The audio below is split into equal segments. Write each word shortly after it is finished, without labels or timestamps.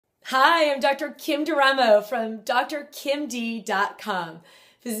Hi, I'm Dr. Kim Duramo from drkimd.com,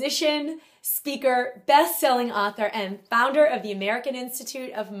 physician, speaker, best-selling author, and founder of the American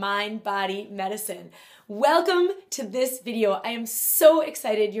Institute of Mind-Body Medicine. Welcome to this video. I am so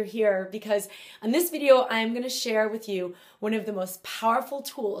excited you're here because on this video, I'm going to share with you one of the most powerful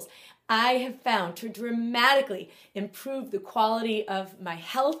tools I have found to dramatically improve the quality of my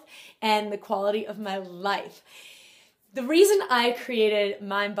health and the quality of my life. The reason I created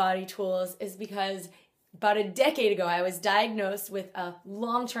MindBody Tools is because about a decade ago, I was diagnosed with a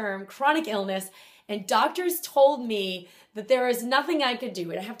long-term chronic illness, and doctors told me that there is nothing I could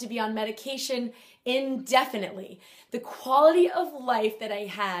do. I'd have to be on medication indefinitely. The quality of life that I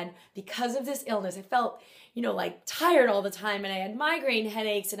had because of this illness, I felt, like tired all the time, and I had migraine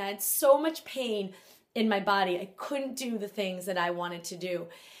headaches, and I had so much pain in my body. I couldn't do the things that I wanted to do.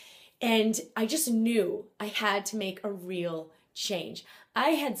 And I just knew I had to make a real change. I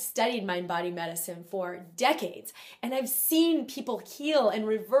had studied mind-body medicine for decades, and I've seen people heal and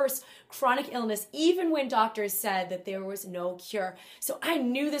reverse chronic illness even when doctors said that there was no cure. So I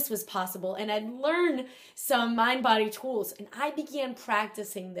knew this was possible, and I'd learned some mind-body tools, and I began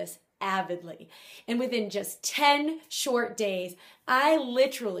practicing this avidly. And within just 10 short days, I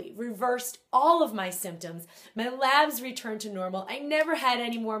literally reversed all of my symptoms. My labs returned to normal. I never had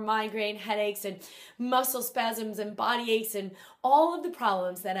any more migraine headaches and muscle spasms and body aches and all of the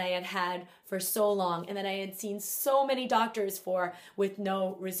problems that I had had for so long and that I had seen so many doctors for with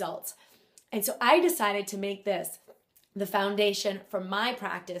no results. And so I decided to make this the foundation for my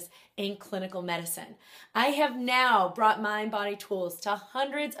practice in clinical medicine. I have now brought MindBody Tools to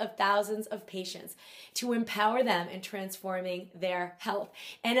hundreds of thousands of patients to empower them in transforming their health.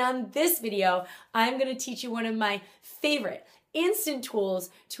 And on this video, I'm going to teach you one of my favorite instant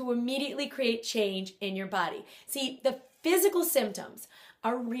tools to immediately create change in your body. See, the physical symptoms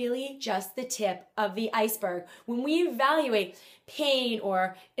are really just the tip of the iceberg. When we evaluate pain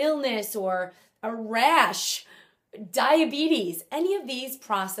or illness or a rash, diabetes, any of these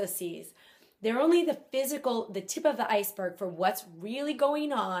processes, they're only the tip of the iceberg for what's really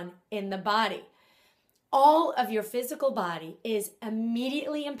going on in the body. All of your physical body is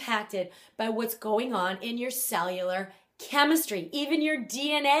immediately impacted by what's going on in your cellular chemistry. Even your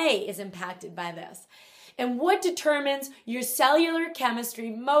DNA is impacted by this. And what determines your cellular chemistry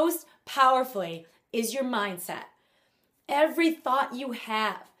most powerfully is your mindset. Every thought you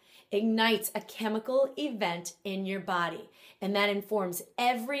have ignites a chemical event in your body, and that informs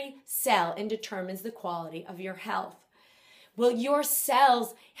every cell and determines the quality of your health. Well, your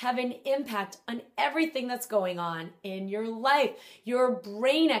cells have an impact on everything that's going on in your life. Your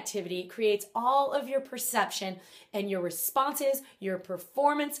brain activity creates all of your perception and your responses, your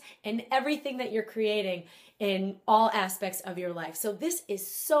performance, and everything that you're creating in all aspects of your life. So this is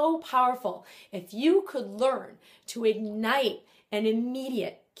so powerful. If you could learn to ignite an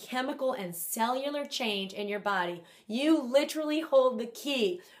immediate chemical and cellular change in your body, you literally hold the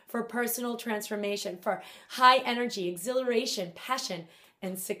key for personal transformation, for high energy, exhilaration, passion,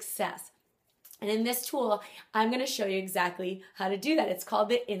 and success. And in this tool, I'm going to show you exactly how to do that. It's called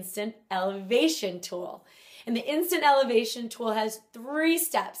the Instant Elevation Tool. And the Instant Elevation Tool has 3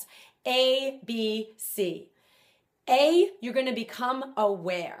 steps, A, B, C. A, you're going to become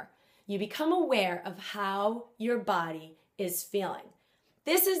aware. You become aware of how your body is feeling.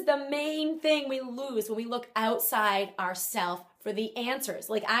 This is the main thing we lose when we look outside ourselves for the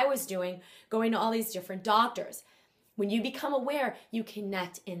answers, like I was doing, going to all these different doctors. When you become aware, you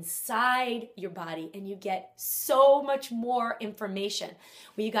connect inside your body and you get so much more information.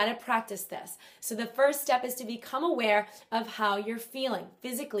 Well, you got to practice this. So the first step is to become aware of how you're feeling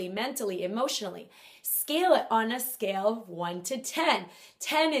physically, mentally, emotionally. Scale it on a scale of 1 to 10.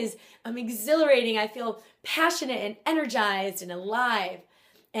 10 is I'm exhilarating, I feel passionate and energized and alive.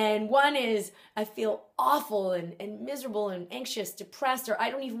 And 1 is I feel awful and miserable and anxious, depressed, or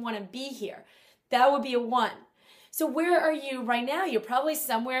I don't even want to be here. That would be a 1. So where are you right now? You're probably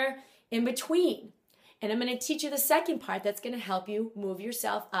somewhere in between. And I'm going to teach you the second part that's going to help you move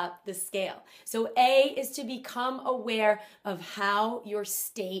yourself up the scale. So A is to become aware of how your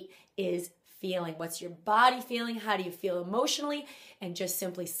state is feeling. What's your body feeling? How do you feel emotionally? And just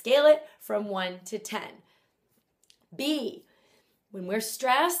simply scale it from 1 to 10. B, when we're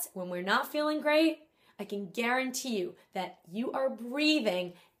stressed, when we're not feeling great, I can guarantee you that you are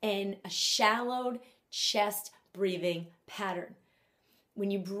breathing in a shallowed chest breathing pattern. When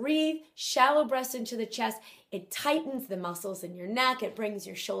you breathe shallow breaths into the chest, it tightens the muscles in your neck, it brings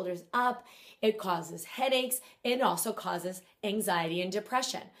your shoulders up, it causes headaches, it also causes anxiety and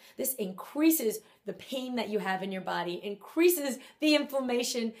depression. This increases the pain that you have in your body, increases the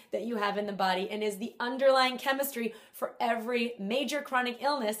inflammation that you have in the body, and is the underlying chemistry for every major chronic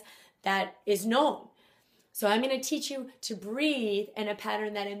illness that is known. So I'm going to teach you to breathe in a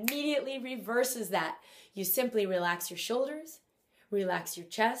pattern that immediately reverses that. You simply relax your shoulders, relax your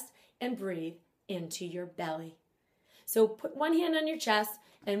chest, and breathe into your belly. So put one hand on your chest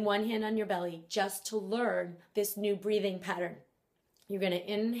and one hand on your belly just to learn this new breathing pattern. You're going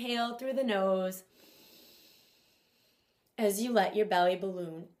to inhale through the nose as you let your belly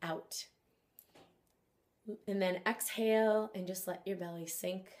balloon out. And then exhale and just let your belly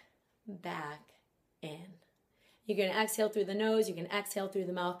sink back in. You're going to exhale through the nose, you can exhale through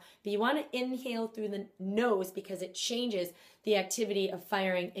the mouth, but you want to inhale through the nose because it changes the activity of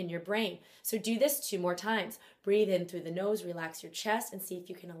firing in your brain. So do this 2 more times. Breathe in through the nose, relax your chest, and see if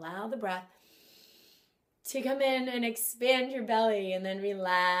you can allow the breath to come in and expand your belly, and then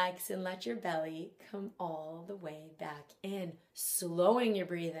relax and let your belly come all the way back in. Slowing your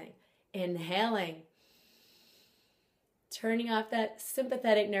breathing, inhaling, turning off that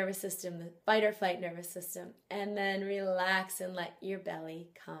sympathetic nervous system, the fight or flight nervous system, and then relax and let your belly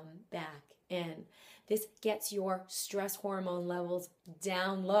come back in. This gets your stress hormone levels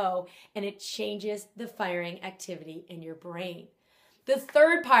down low, and it changes the firing activity in your brain. The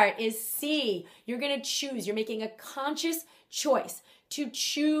third part is C. You're going to choose. You're making a conscious choice to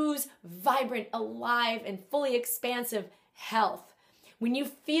choose vibrant, alive, and fully expansive health. When you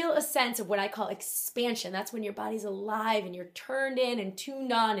feel a sense of what I call expansion, that's when your body's alive and you're turned in and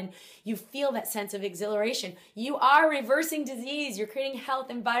tuned on and you feel that sense of exhilaration. You are reversing disease. You're creating health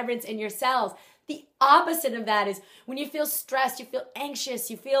and vibrance in your cells. The opposite of that is when you feel stressed, you feel anxious,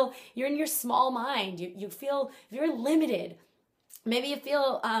 you feel you're in your small mind, you feel very limited. Maybe you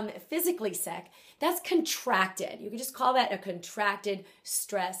feel physically sick. That's contracted. You can just call that a contracted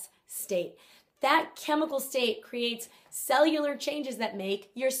stress state. That chemical state creates cellular changes that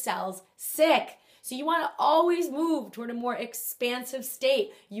make your cells sick. So you want to always move toward a more expansive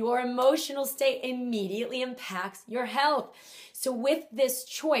state. Your emotional state immediately impacts your health. So with this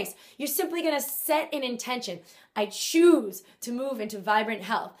choice, you're simply going to set an intention. I choose to move into vibrant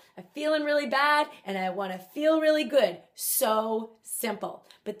health. I'm feeling really bad and I want to feel really good. So simple.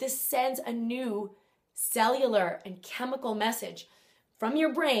 But this sends a new cellular and chemical message from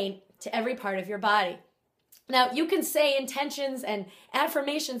your brain to every part of your body. Now, you can say intentions and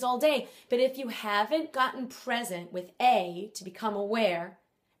affirmations all day, but if you haven't gotten present with A, to become aware,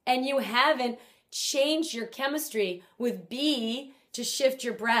 and you haven't changed your chemistry with B, to shift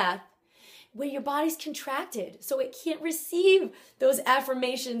your breath, well, your body's contracted, so it can't receive those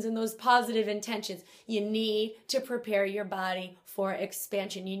affirmations and those positive intentions. You need to prepare your body for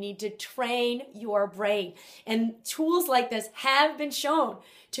expansion. You need to train your brain. And tools like this have been shown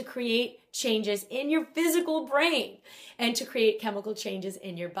to create changes in your physical brain and to create chemical changes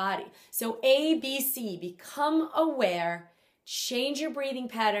in your body. So ABC, become aware, change your breathing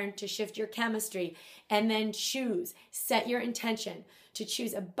pattern to shift your chemistry, and then choose, set your intention to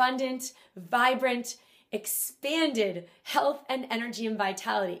choose abundant, vibrant, expanded health and energy and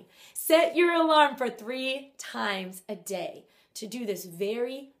vitality. Set your alarm for 3 times a day to do this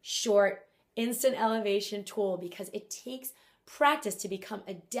very short instant elevation tool because it takes practice to become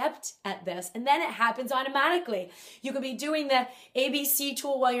adept at this, and then it happens automatically. You could be doing the ABC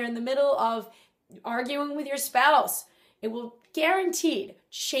tool while you're in the middle of arguing with your spouse. It will guaranteed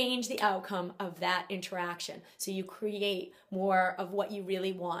change the outcome of that interaction. So you create more of what you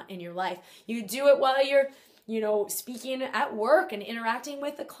really want in your life. You do it while you're, speaking at work and interacting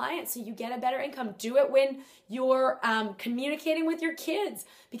with the client so you get a better income. Do it when you're communicating with your kids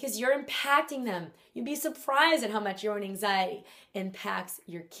because you're impacting them. You'd be surprised at how much your own anxiety impacts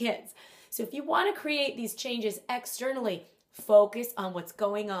your kids. So if you want to create these changes externally, focus on what's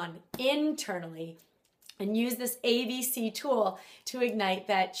going on internally and use this ABC tool to ignite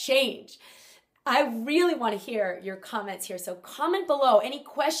that change. I really want to hear your comments here. So comment below any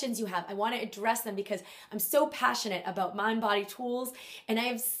questions you have. I want to address them because I'm so passionate about MindBody Tools, and I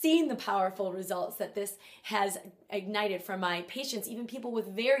have seen the powerful results that this has ignited for my patients, even people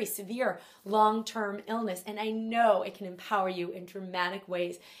with very severe long-term illness. And I know it can empower you in dramatic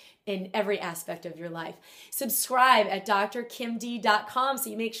ways in every aspect of your life. Subscribe at drkimd.com so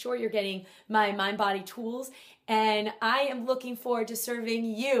you make sure you're getting my MindBody Tools. And I am looking forward to serving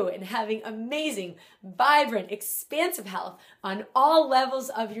you and having amazing, vibrant, expansive health on all levels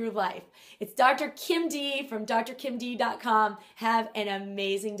of your life. It's Dr. Kim D from drkimd.com. Have an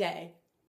amazing day.